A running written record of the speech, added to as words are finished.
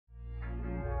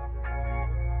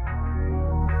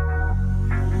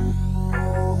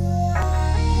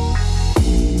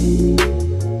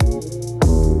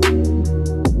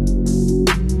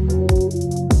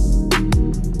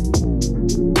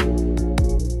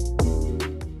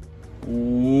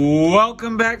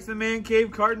Welcome back to the Man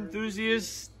Cave Card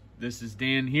Enthusiasts. This is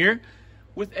Dan here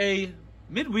with a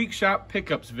midweek shop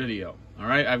pickups video. All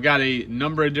right, I've got a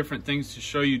number of different things to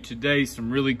show you today.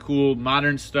 Some really cool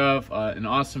modern stuff, an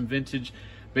awesome vintage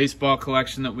baseball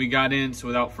collection that we got in. So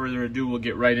without further ado, we'll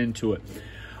get right into it.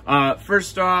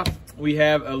 First off, we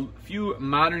have a few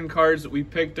modern cards that we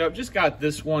picked up. Just got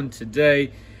this one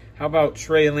today. How about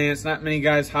Trey Lance? Not many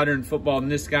guys hotter in football than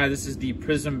this guy. This is the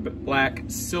Prism Black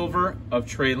Silver of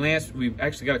Trey Lance. We've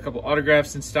actually got a couple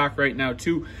autographs in stock right now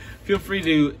too. Feel free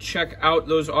to check out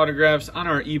those autographs on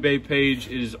our eBay page.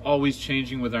 It is always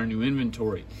changing with our new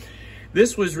inventory.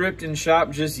 This was ripped in shop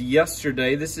just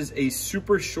yesterday. This is a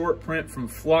super short print from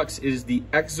Flux. It is the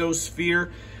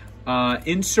Exosphere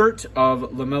insert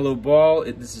of LaMelo Ball.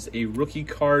 This is a rookie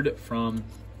card from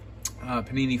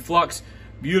Panini Flux.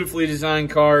 Beautifully designed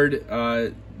card.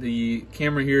 The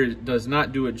camera here does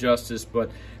not do it justice, but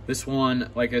this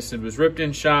one, like I said, was ripped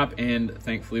in shop, and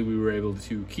thankfully we were able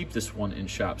to keep this one in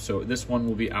shop. So this one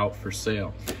will be out for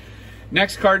sale.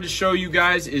 Next card to show you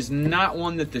guys is not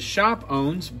one that the shop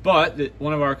owns, but that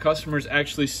one of our customers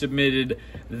actually submitted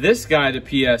this guy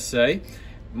to PSA.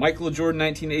 Michael Jordan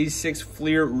 1986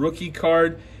 Fleer rookie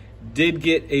card. Did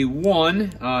get a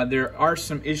 1. There are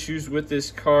some issues with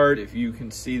this card. If you can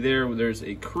see there's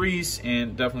a crease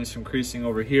and definitely some creasing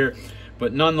over here.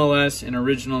 But nonetheless, an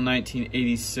original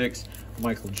 1986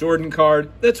 Michael Jordan card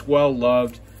that's well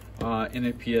loved in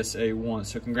a PSA 1.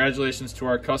 So congratulations to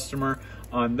our customer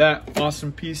on that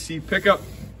awesome PC pickup.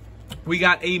 We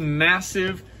got a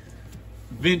massive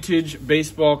vintage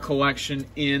baseball collection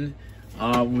in.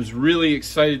 Was really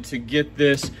excited to get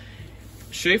this.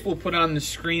 Shafe will put on the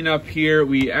screen up here.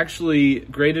 We actually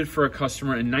graded for a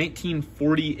customer a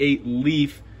 1948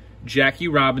 Leaf Jackie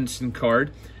Robinson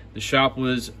card. The shop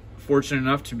was fortunate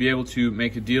enough to be able to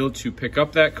make a deal to pick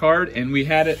up that card, and we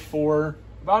had it for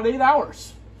about 8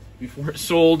 hours before it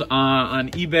sold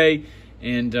on eBay.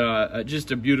 And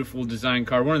just a beautiful design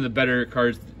card. One of the better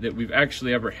cards that we've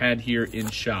actually ever had here in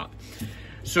shop.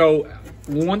 So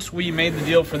once we made the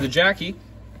deal for the Jackie,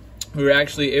 we were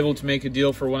actually able to make a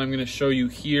deal for what I'm going to show you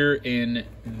here in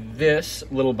this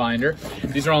little binder.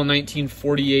 These are all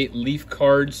 1948 Leaf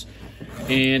cards.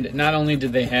 And not only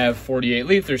did they have 48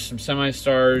 Leaf, there's some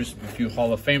semi-stars, a few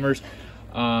Hall of Famers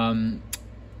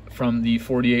from the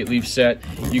 48 Leaf set.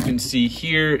 You can see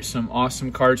here some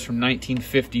awesome cards from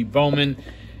 1950 Bowman.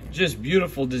 Just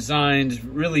beautiful designs,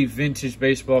 really vintage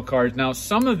baseball cards. Now,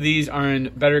 some of these are in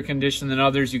better condition than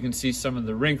others. You can see some of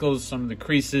the wrinkles, some of the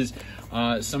creases.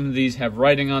 Some of these have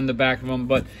writing on the back of them.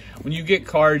 But when you get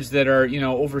cards that are,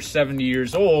 over 70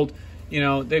 years old,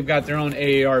 they've got their own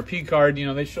AARP card.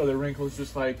 They show their wrinkles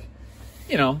just like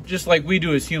we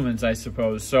do as humans, I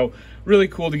suppose. So really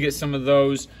cool to get some of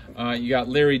those. You got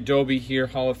Larry Doby here,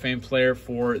 Hall of Fame player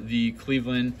for the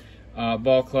Cleveland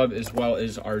Ball Club, as well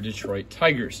as our Detroit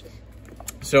Tigers.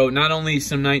 So not only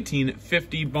some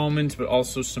 1950 Bowmans, but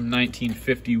also some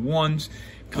 1951s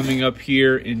coming up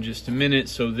here in just a minute.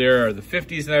 So there are the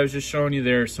 50s that I was just showing you.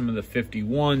 There are some of the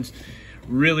 51s.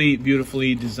 Really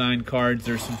beautifully designed cards.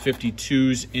 There's some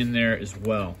 52s in there as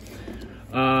well.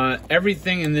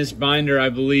 Everything in this binder, I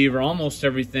believe, or almost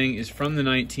everything, is from the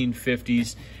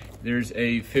 1950s. There's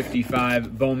a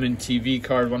 55 Bowman TV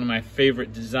card, one of my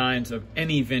favorite designs of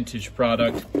any vintage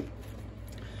product.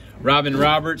 Robin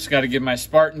Roberts, got to give my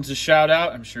Spartans a shout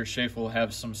out. I'm sure Shafe will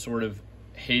have some sort of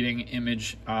hating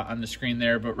image on the screen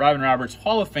there. But Robin Roberts,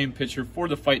 Hall of Fame pitcher for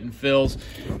the Fightin' Phils,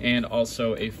 and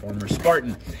also a former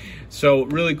Spartan. So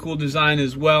really cool design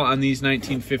as well on these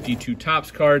 1952 Topps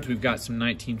cards. We've got some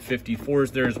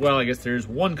 1954s there as well. I guess there's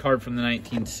one card from the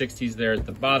 1960s there at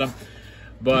the bottom.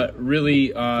 But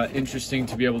really interesting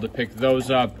to be able to pick those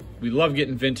up. We love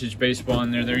getting vintage baseball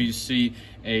in there. There you see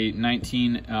a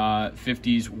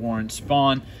 1950s Warren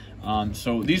Spahn.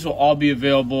 So these will all be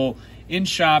available in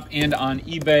shop and on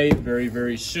eBay very,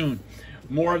 very soon.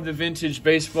 More of the vintage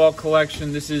baseball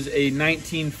collection. This is a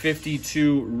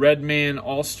 1952 Redman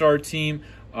All-Star team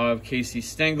of Casey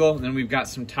Stengel. Then we've got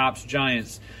some Topps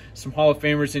Giants. Some Hall of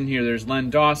Famers in here. There's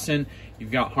Len Dawson.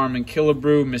 You've got Harmon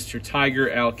Killebrew, Mr.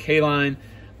 Tiger, Al Kaline,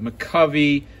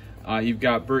 McCovey. You've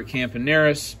got Bert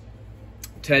Campaneris,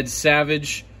 Ted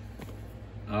Savage,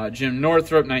 Jim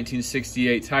Northrup,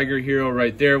 1968 Tiger Hero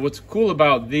right there. What's cool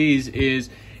about these is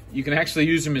you can actually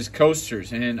use them as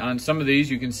coasters. And on some of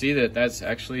these, you can see that that's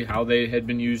actually how they had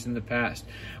been used in the past.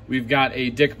 We've got a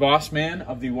Dick Bossman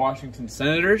of the Washington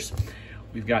Senators.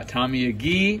 We've got Tommy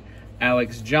Agee,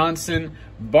 Alex Johnson,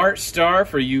 Bart Starr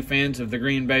for you fans of the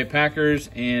Green Bay Packers,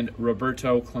 and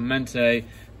Roberto Clemente.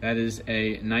 That is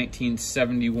a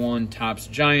 1971 Topps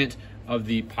Giant of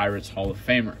the Pirates Hall of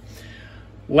Famer.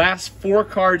 Last 4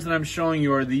 cards that I'm showing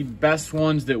you are the best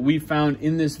ones that we found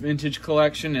in this vintage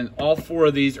collection, and all 4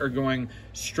 of these are going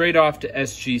straight off to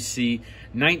SGC.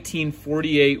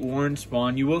 1948 Warren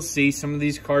Spahn. You will see some of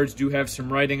these cards do have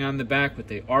some writing on the back, but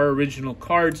they are original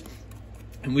cards,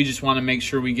 and we just want to make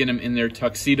sure we get them in their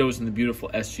tuxedos and the beautiful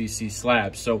SGC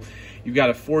slabs. So you've got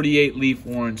a 48 leaf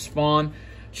Warren Spahn.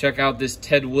 Check out this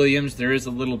Ted Williams. There is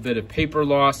a little bit of paper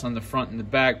loss on the front and the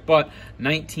back, but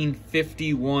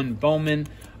 1951 Bowman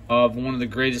of one of the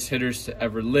greatest hitters to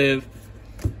ever live.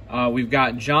 We've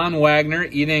got John Wagner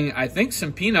eating, I think,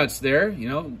 some peanuts there. You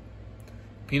know,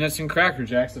 peanuts and Cracker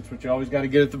Jacks. That's what you always got to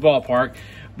get at the ballpark.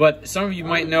 But some of you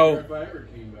might know, if I ever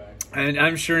came back. And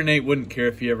I'm sure Nate wouldn't care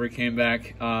if he ever came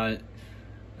back. I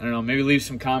don't know, maybe leave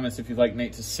some comments if you'd like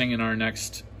Nate to sing in our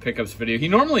next pickups video. He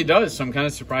normally does, so I'm kind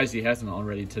of surprised he hasn't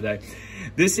already today.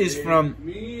 This is from...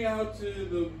 Me out to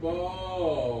the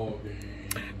ball game.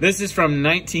 This is from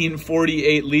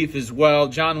 1948 Leaf as well.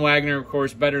 John Wagner, of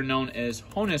course, better known as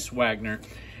Honus Wagner.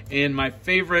 And my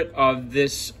favorite of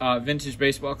this vintage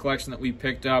baseball collection that we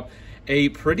picked up, a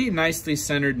pretty nicely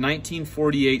centered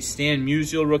 1948 Stan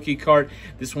Musial rookie card.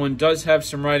 This one does have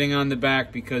some writing on the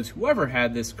back because whoever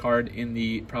had this card in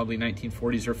the probably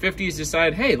 1940s or 50s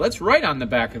decided, hey, let's write on the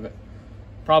back of it.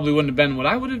 Probably wouldn't have been what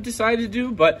I would have decided to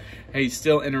do, but hey,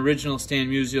 still an original Stan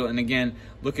Musial. And again,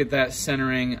 look at that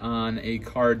centering on a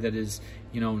card that is,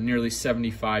 you know, nearly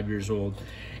 75 years old.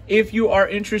 If you are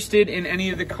interested in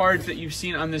any of the cards that you've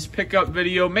seen on this pickup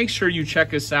video, make sure you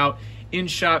check us out in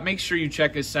shop. Make sure you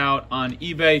check us out on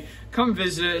eBay. Come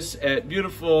visit us at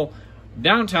beautiful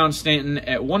downtown Stanton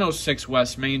at 106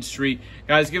 West Main Street.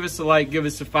 Guys, give us a like, give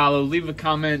us a follow, leave a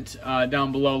comment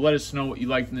down below. Let us know what you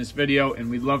liked in this video, and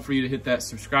we'd love for you to hit that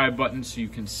subscribe button so you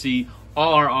can see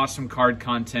all our awesome card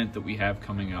content that we have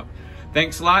coming up.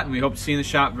 Thanks a lot, and we hope to see you in the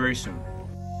shop very soon.